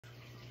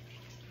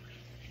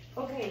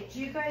Okay, do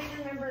you guys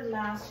remember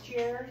last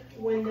year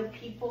when the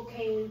people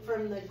came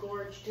from the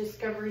Gorge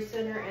Discovery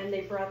Center and they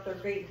brought their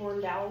great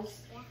horned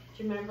owls? Yeah.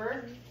 Do you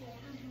remember?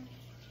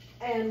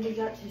 Yeah. And we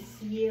got to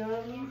see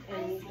them. And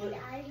I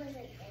wasn't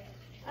there.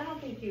 I don't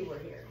think you were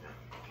here, no.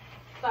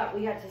 But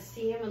we got to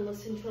see them and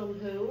listen to them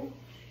who.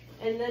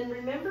 And then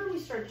remember we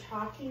started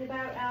talking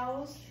about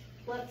owls?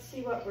 Let's see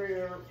what we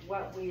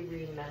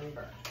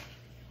remember.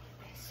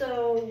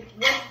 So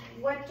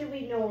what do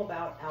we know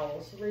about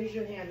owls? Raise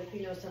your hand if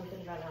you know something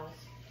about owls.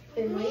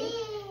 Finley?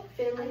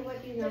 Finley,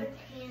 what do you know? They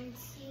can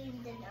see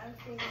in the dark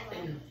as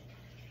well.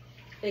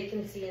 They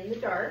can see in the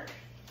dark.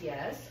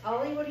 Yes.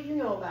 Ollie, what do you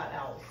know about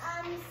owls?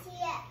 See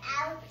it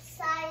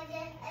outside.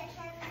 I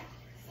can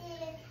see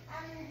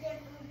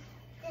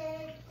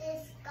the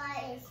sky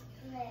is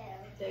blue.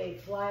 They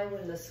fly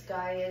when the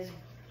sky is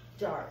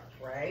dark,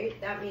 right?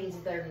 That means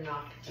they're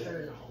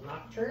nocturnal.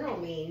 Nocturnal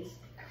means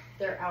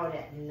they're out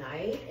at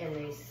night and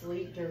they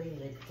sleep during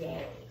the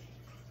day.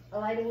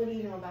 Elida, what do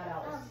you know about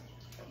owls?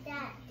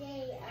 That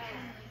they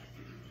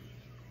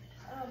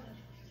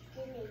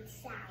make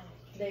sound.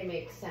 They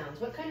make sounds.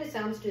 What kind of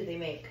sounds do they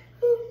make?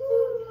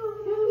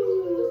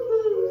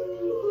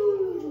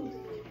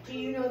 Do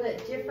you know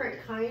that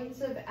different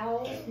kinds of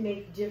owls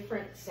make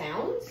different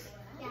sounds?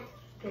 Yeah.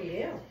 They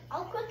do.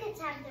 All crickets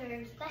have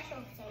their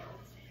special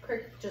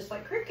sounds. Just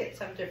like crickets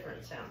have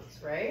different sounds,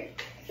 right?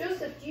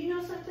 Joseph, do you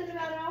know something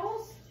about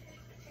owls?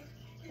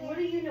 What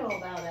do you know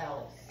about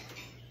owls?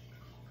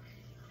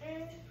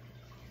 I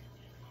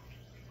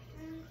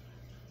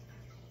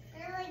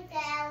like the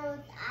owl's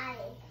eyes.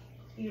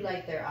 You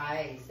like their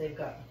eyes. They've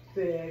got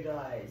big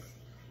eyes.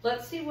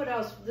 Let's see what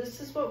else.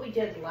 This is what we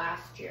did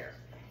last year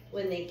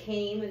when they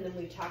came, and then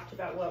we talked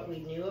about what we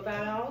knew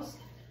about owls.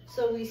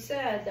 So we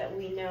said that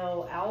we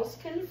know owls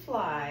can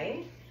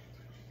fly.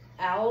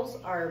 Owls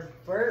are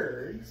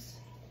birds.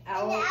 And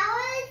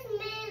owls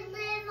may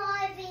live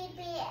on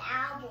baby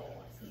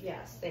owls.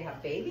 Yes, they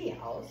have baby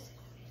owls.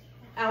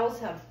 Owls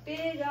have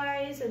big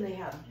eyes and they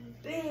have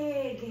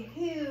big,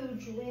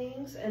 huge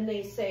wings, and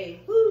they say,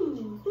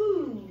 hoo,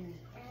 hoo.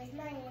 That was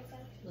my answer.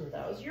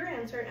 That was your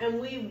answer. And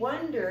we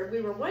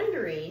were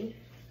wondering,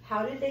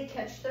 how did they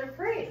catch their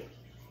prey?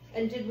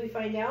 And did we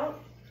find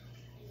out?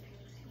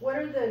 What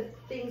are the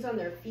things on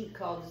their feet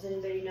called? Does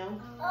anybody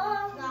know?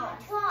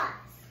 Claws.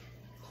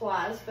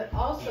 Claws, but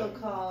also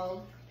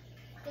called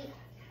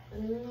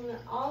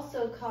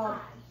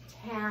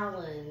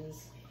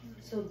talons.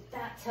 So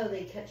that's how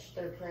they catch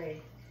their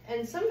prey.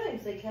 And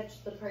sometimes they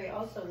catch the prey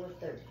also with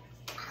their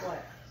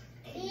what?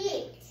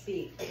 Beaks.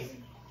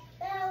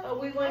 Oh,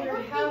 we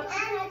wondered how. And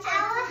owls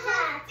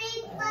have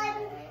big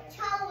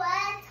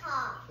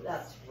triceratops.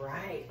 That's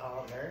right,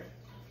 Oliver.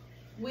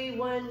 We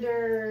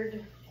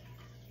wondered,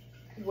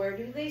 where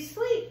do they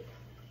sleep?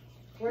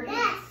 Where do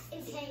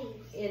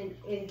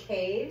in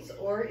caves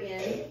or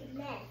in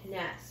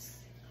nests?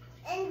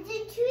 In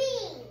the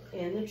trees.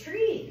 In the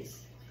trees.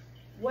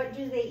 What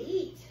do they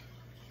eat?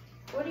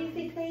 What do you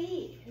think they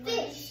eat?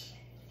 Fish.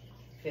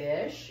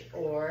 Fish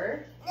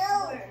or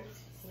worms.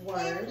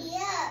 What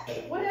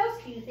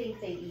else do you think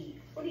they eat?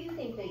 What do you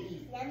think they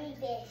eat? Yummy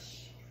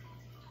fish.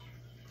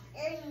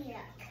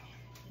 Yuck.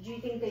 Do you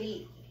think they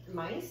eat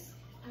mice?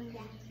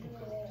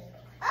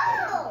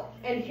 Oh!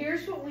 And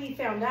here's what we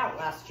found out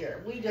last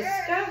year. We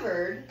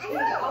discovered...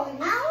 Owls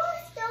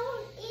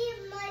don't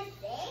eat my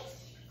fish.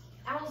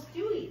 Owls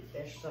do eat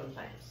fish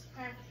sometimes.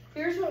 Huh.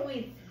 Here's what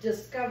we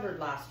discovered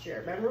last year.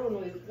 Remember when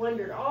we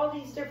wondered all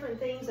these different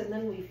things and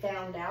then we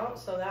found out?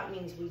 So that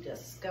means we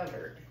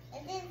discovered. I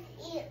didn't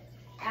eat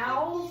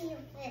Owls?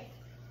 fish.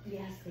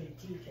 Yes, they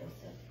do,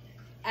 Joseph.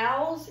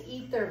 Owls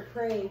eat their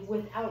prey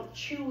without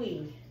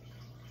chewing.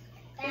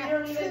 They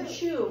don't even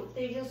chew.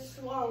 They just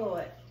swallow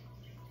it.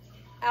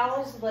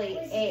 Owls lay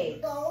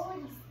eggs.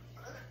 Bones.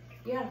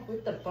 Yeah,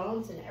 with the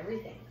bones and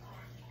everything.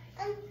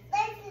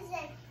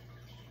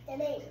 They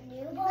make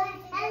new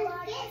bones and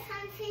get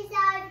something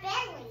out of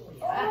belly.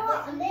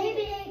 Yeah. Or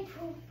maybe they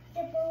poop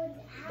the bones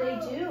out. They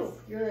do.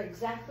 You're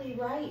exactly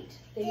right.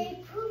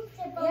 They poop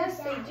the bones Yes,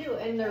 out. they do.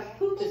 And their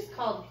poop is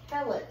called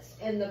pellets.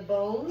 And the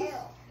bones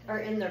are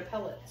in their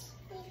pellets.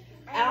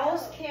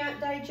 Owls can't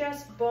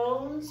digest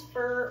bones,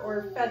 fur,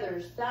 or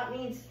feathers. That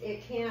means they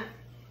can't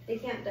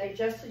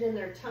digest it in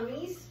their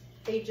tummies.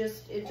 It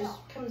just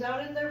comes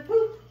out in their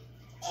poop.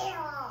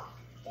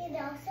 And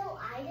also,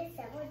 I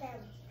discovered them.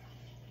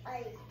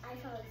 I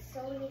found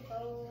so many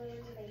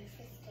bones. My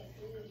sister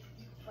knew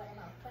what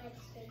about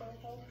plants they go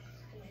home,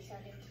 and we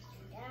started to do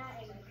that.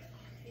 And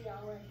we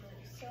all went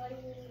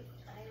sorting.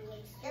 I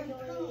went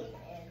swimming,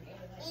 and they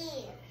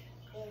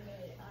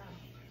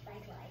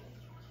like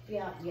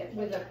Yeah,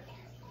 with a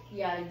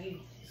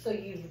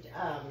you've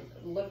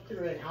looked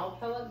through an owl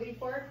pellet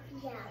before?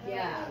 Yeah.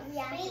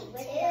 Yeah. Me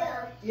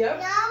too. Yep.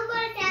 Now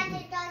we're at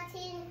the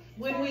dotting.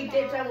 When we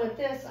get done with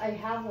this, I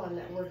have one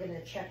that we're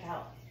gonna check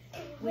out.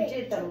 We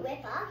did to them.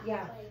 whip up.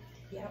 Yeah.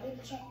 Yeah. We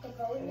check the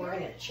bone. And we're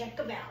gonna check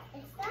them out.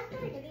 It's not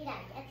going to be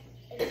that messy.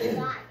 It's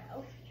not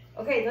though.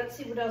 Okay, let's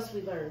see what else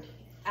we learned.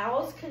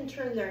 Owls can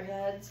turn their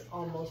heads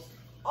almost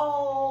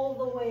all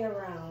the way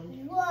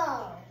around. Whoa.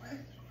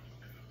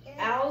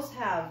 owls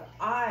have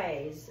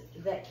eyes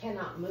that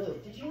cannot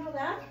move. Did you know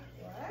that?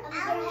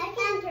 Their head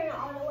can turn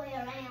all the way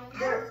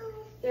around.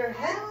 Their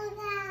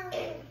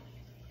head.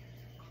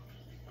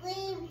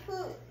 Green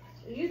poop.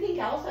 You think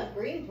owls have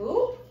green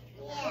poop?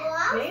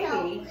 Yeah.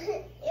 Maybe.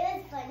 It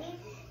was funny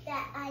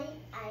that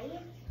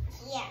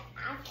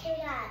after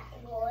that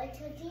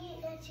royalty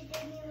that you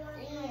did me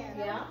one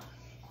Yeah.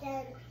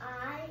 then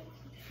I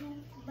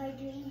pooped by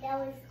doing that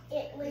was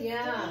Yeah.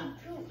 green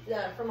poop.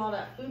 Yeah, from all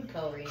that food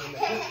coloring in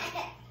it.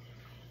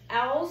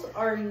 Owls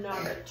are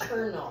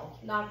nocturnal.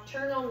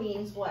 Nocturnal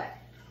means what?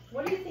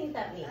 What do you think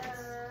that means?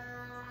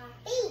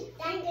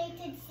 Then they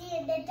could see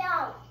in the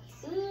dark.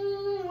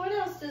 What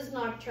else does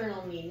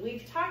nocturnal mean?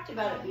 We've talked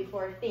about it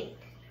before, think.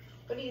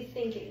 What do you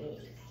think it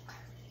means?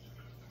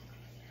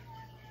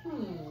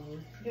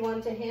 You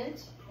want a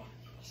hint?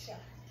 Sure.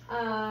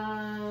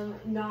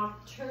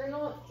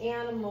 Nocturnal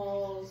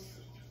animals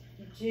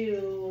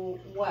do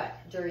what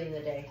during the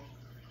day?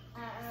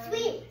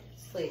 Sleep.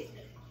 Sleep.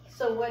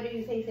 So what do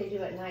you think they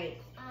do at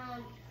night?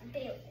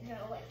 They're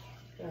awake.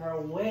 They're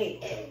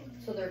awake.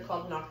 So they're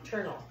called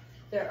nocturnal.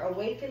 They're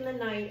awake in the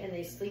night and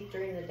they sleep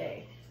during the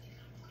day.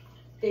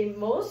 They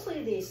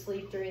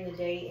sleep during the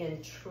day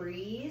in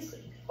trees,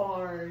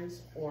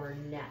 barns, or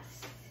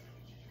nests.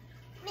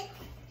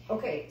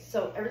 Okay,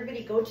 so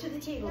everybody go to the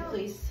table,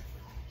 please.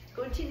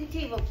 Go to the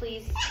table,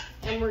 please.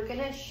 And we're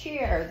gonna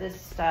share this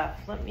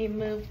stuff. Let me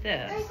move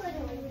this.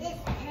 This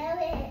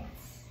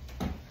pellets.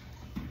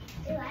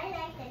 Do I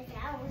like this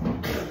owl?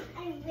 I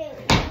really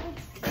like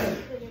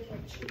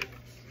it.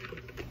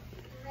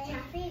 My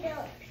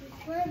favorite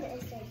one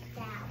is like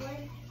that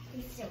one.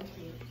 It's so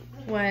cute.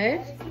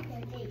 What?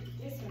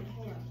 This one,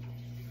 hold on.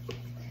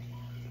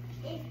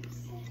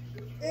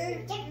 I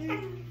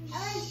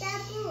like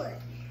that blue.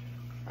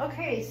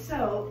 Okay,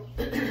 so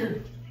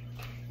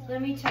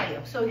let me tell you.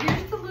 So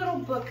here's the little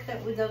book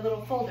with the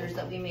little folders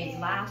that we made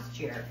last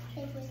year.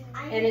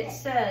 And it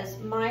says,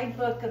 my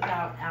book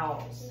about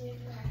owls.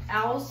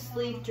 Owls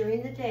sleep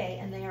during the day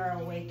and they are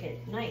awake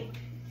at night.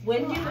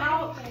 When do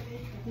owls,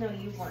 no,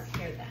 you weren't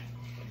here then.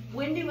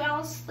 When do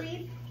owls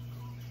sleep?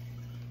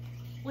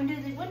 When do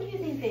you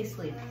think they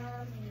sleep?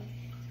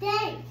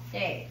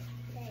 Day.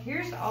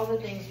 Here's all the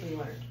things we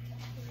learned.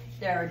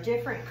 There are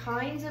different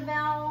kinds of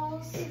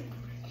owls.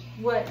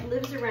 What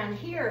lives around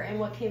here and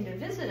what came to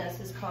visit us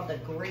is called the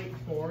great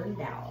horned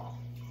owl.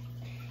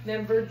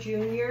 Remember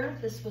Junior?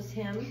 This was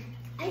him.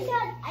 I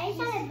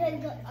saw a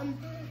big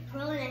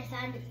crow and I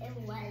thought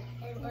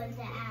it was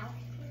an owl.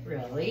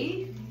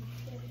 Really?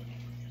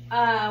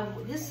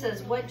 This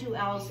says, what do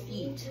owls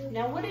eat?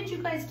 Now, what did you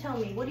guys tell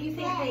me? What do you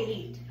think they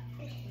eat?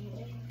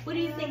 What do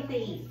you think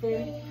they eat?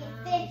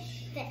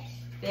 Fish.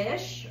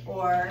 Fish?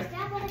 Or Is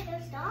that what I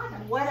just thought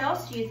of? what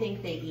else do you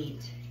think they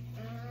eat?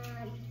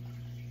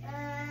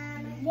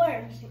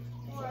 Worms.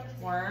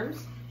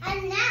 Worms?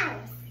 And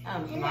mouse.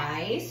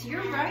 Mice.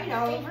 You're right,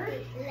 Oliver.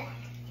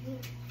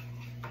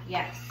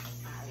 Yes.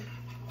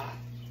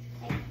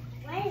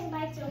 Why is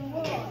my so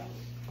more?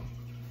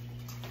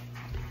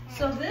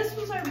 So this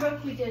was our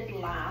book we did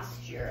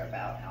last year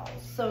about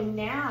owls. So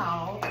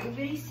now,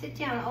 everybody sit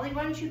down. Ollie,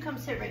 why don't you come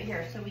sit right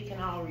here so we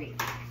can all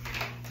read.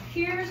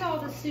 Here's all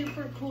the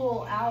super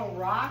cool owl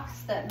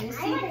rocks that Missy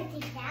I want to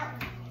take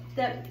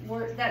that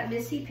one. that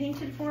Missy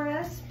painted for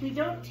us. We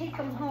don't take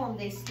them home.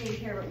 They stay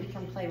here, but we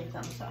can play with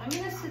them. So I'm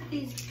going to sit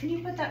these. Can you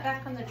put that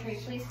back on the tray,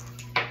 please?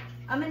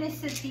 I'm going to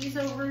sit these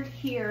over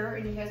here,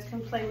 and you guys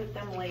can play with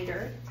them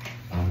later.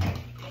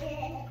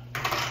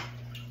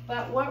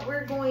 But what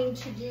we're going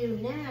to do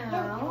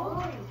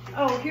now,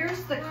 oh,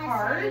 here's the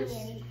cards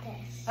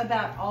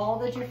about all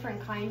the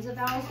different kinds of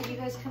owls that you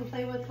guys can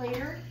play with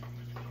later.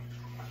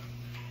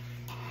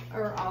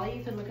 Or Ollie,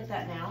 you can look at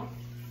that now.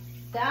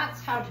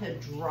 That's how to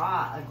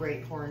draw a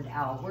great horned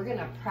owl. We're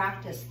gonna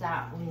practice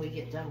that when we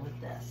get done with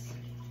this.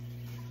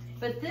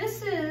 But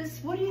this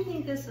is, what do you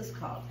think this is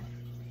called?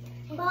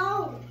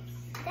 Bones.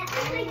 That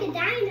looks like a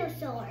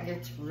dinosaur.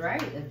 It's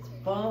right, it's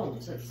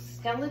bones. It's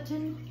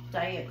skeleton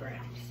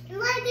diagrams.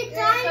 Like a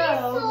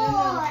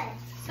dinosaur.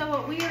 So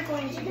what we are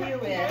going to do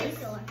is,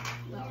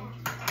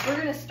 we're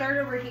gonna start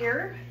over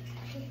here.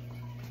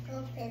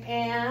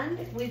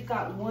 And we've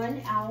got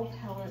one owl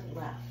pellet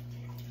left.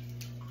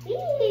 Ew.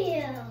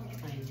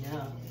 I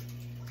know.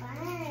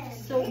 Fun.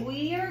 So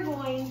we are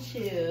going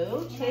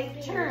to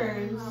take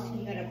turns.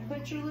 You gotta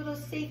put your little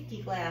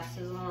safety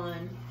glasses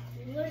on.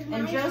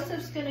 And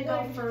Joseph's gonna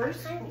go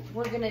first.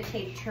 We're gonna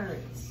take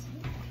turns.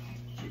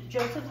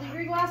 Joseph, leave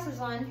your glasses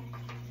on.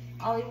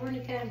 Ollie, we're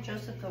gonna have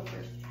Joseph go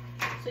first.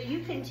 So you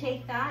can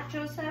take that,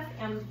 Joseph,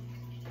 and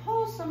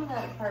pull some of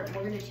that apart.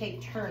 We're gonna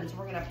take turns.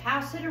 We're gonna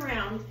pass it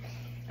around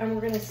and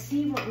we're gonna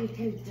see what we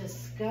can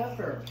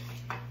discover.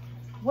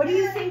 What do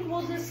you think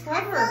we'll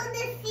discover? I found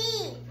a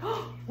seed.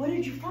 What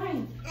did you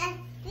find? A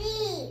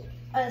seed.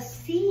 A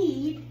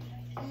seed?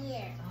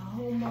 Yeah.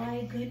 Oh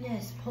my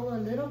goodness. Pull a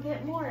little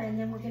bit more and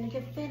then we're gonna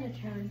give Finn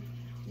a turn.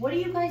 What do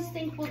you guys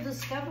think we'll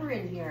discover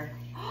in here?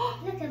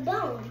 Look, a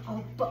bone.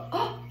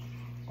 Oh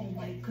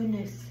my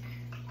goodness.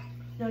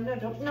 No,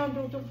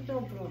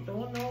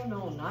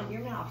 not in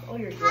your mouth. Oh,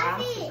 your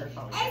glasses are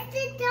falling. It's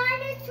a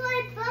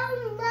dinosaur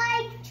bone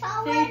like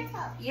skeleton.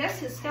 Yes,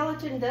 his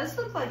skeleton does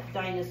look like a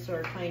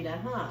dinosaur, kinda,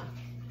 huh?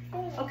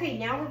 Okay,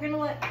 now we're gonna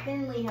let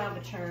Finley have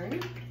a turn.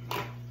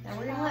 Now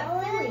we're gonna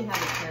let Finley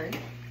have a turn.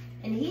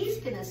 And he's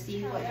gonna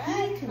see what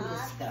he can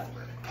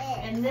discover.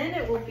 And then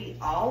it will be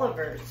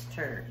Oliver's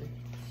turn.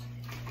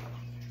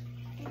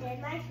 And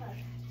then my turn.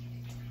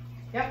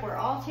 Yep, we're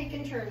all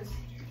taking turns.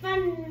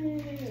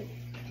 Fun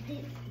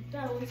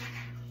bones.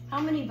 How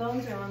many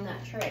bones are on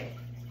that tray?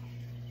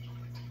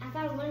 I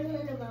found one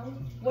little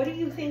bone. What do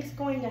you think's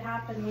going to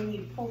happen when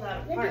you pull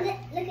that Look apart?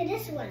 at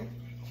this one.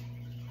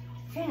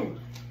 Finn,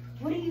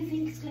 what do you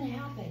think's gonna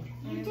happen?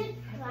 You should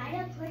try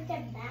to put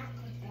them back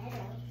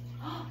together.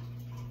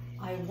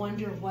 I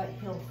wonder what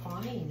he'll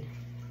find.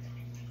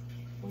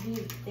 What do you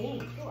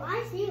think? Oh,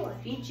 I see one.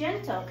 Be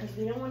gentle, because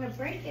we don't want to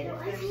break it. No,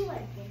 If I see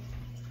one.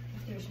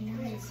 there's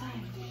more inside.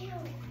 Ew.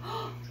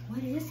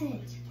 What is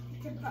it?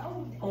 It's a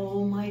bone.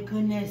 Oh my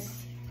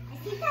goodness. I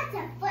think that's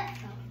a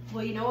foot bone.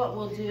 Well, you know what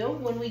we'll do?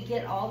 When we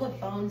get all the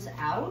bones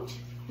out,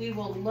 we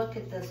will look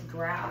at this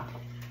graph.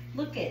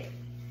 Look at,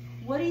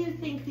 what do you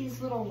think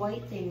these little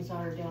white things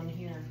are down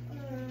here?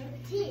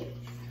 Teeth.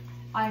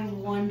 I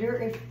wonder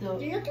if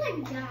They look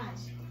like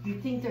jaws. you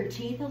think they're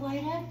teeth,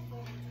 Elida?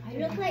 They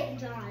look like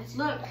jaws.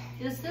 Look,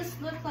 does this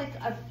look like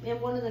in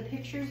one of the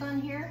pictures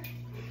on here?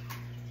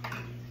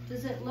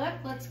 Does it look?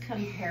 Let's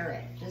compare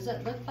it. Does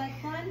it look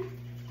like one?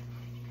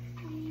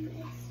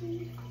 Let's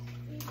see.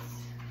 It's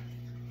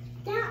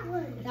that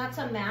one. That's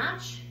a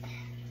match.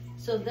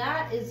 So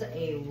that is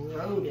a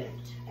rodent.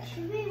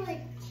 Should we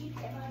like keep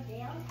them on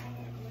there?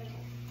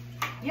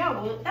 Yeah,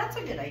 well, that's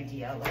a good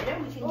idea, Elida.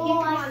 We can keep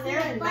Oh, them I on see there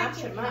a and match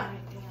bunch of them up.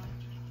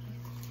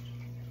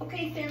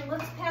 Okay, Finn,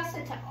 let's pass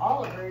it to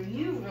Oliver.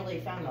 You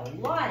really found a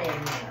lot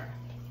in there.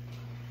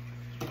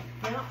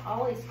 Now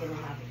Ollie's gonna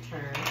have a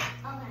turn.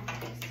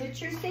 Okay.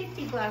 Put your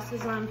safety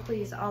glasses on,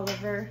 please,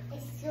 Oliver.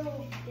 It's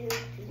so big.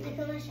 Look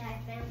how much I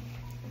found.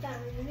 I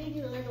found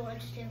maybe little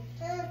ones too.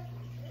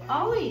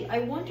 Ollie, I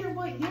wonder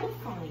what you'll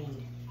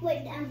find.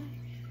 Wait,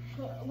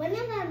 one of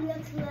them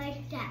looks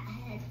like that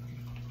head.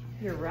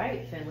 You're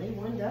right, Finley.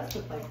 One does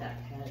look like that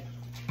head.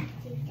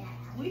 Take that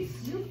out.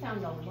 You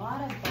found a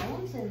lot of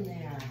bones in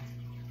there.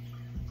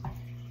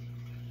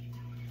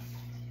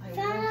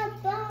 Found a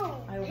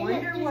bone. I And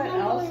wonder there's what one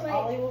else bone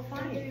Ollie will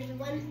find. There's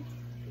one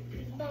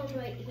bone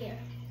right here.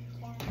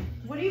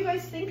 What do you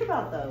guys think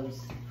about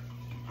those?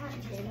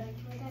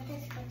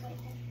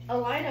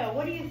 Elida,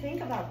 what do you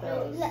think about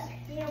those? Look,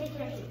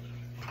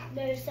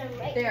 there's some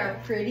right They there.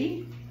 are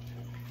pretty.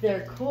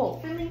 They're cool.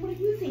 Finley, what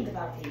do you think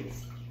about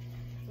these?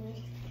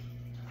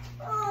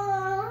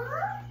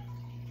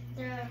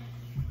 There are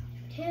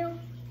two,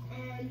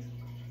 and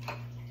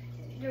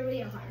they're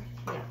real hard.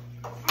 Yeah.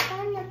 I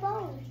found the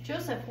bone.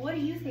 Joseph, what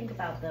do you think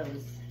about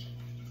those?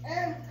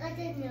 I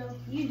didn't know.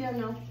 You don't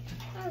know.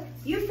 Oh,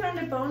 You found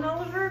a bone,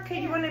 Oliver? Okay,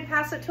 do you want to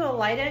pass it to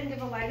Elida and give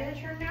Elida a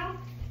turn now?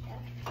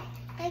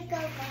 let's go,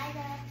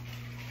 guys.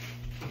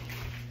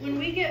 When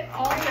we get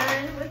all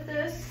done with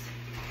this,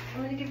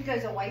 I'm going to give you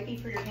guys a wipey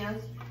for your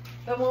hands.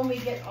 But when we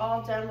get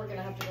all done, we're going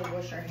to have to go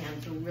wash our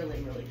hands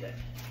really, really good.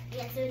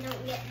 Yeah, so we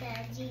don't get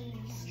the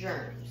G's.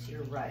 Germs,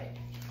 you're right.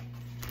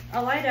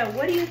 Elida,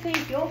 what do you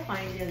think you'll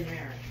find in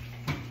there?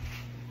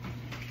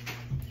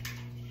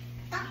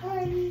 That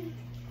one.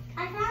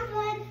 I found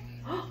one.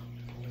 Oh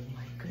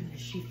my goodness,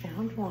 she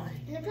found one.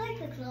 It looks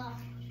like a claw.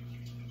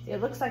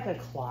 It looks like a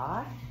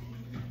claw.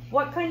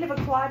 What kind of a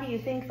claw do you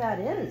think that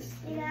is?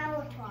 An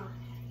owl claw.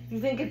 You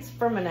think it's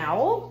from an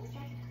owl?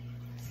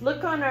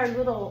 Look on our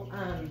little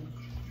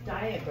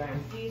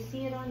diagram. Do you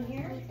see it on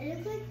here? It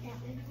looks like that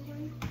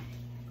one.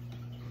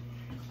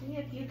 See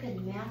if you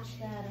can match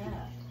that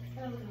up.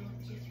 Oh no,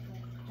 it's just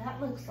one.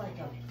 That looks like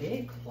a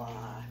big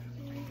claw.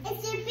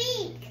 It's a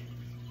beak.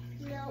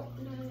 No,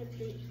 not a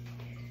beak.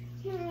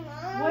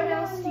 What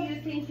else do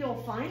you think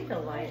you'll find,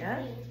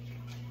 Elida?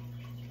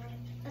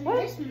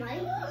 What? This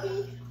might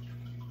be.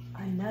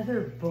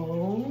 Another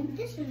bone?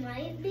 This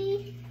might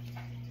be.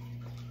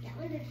 That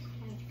one is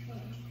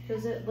okay.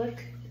 Does it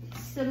look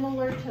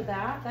similar to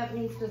that? That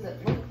means, does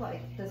it look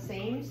like the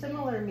same?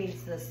 Similar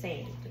means the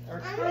same, or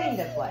kind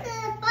of like.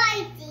 I'm gonna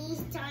bite these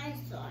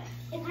dinosaurs.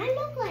 It kind of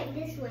look like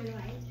this one,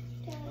 right?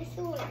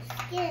 Dinosaur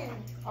skin.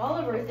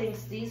 Oliver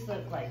thinks these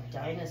look like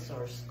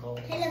dinosaur skulls.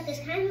 Hey, look, this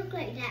kind of look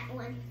like that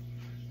one.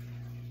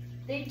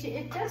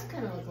 It does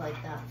kind of look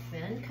like that,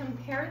 Finn.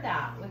 Compare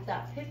that with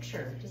that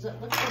picture. Does it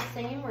look the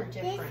same or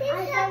different?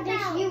 I found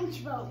this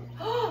huge bone.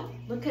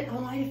 Look at,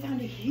 Elida found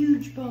a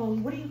huge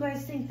bone. What do you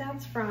guys think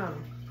that's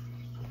from?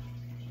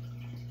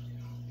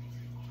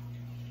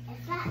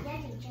 If that,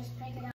 then you just pick it up.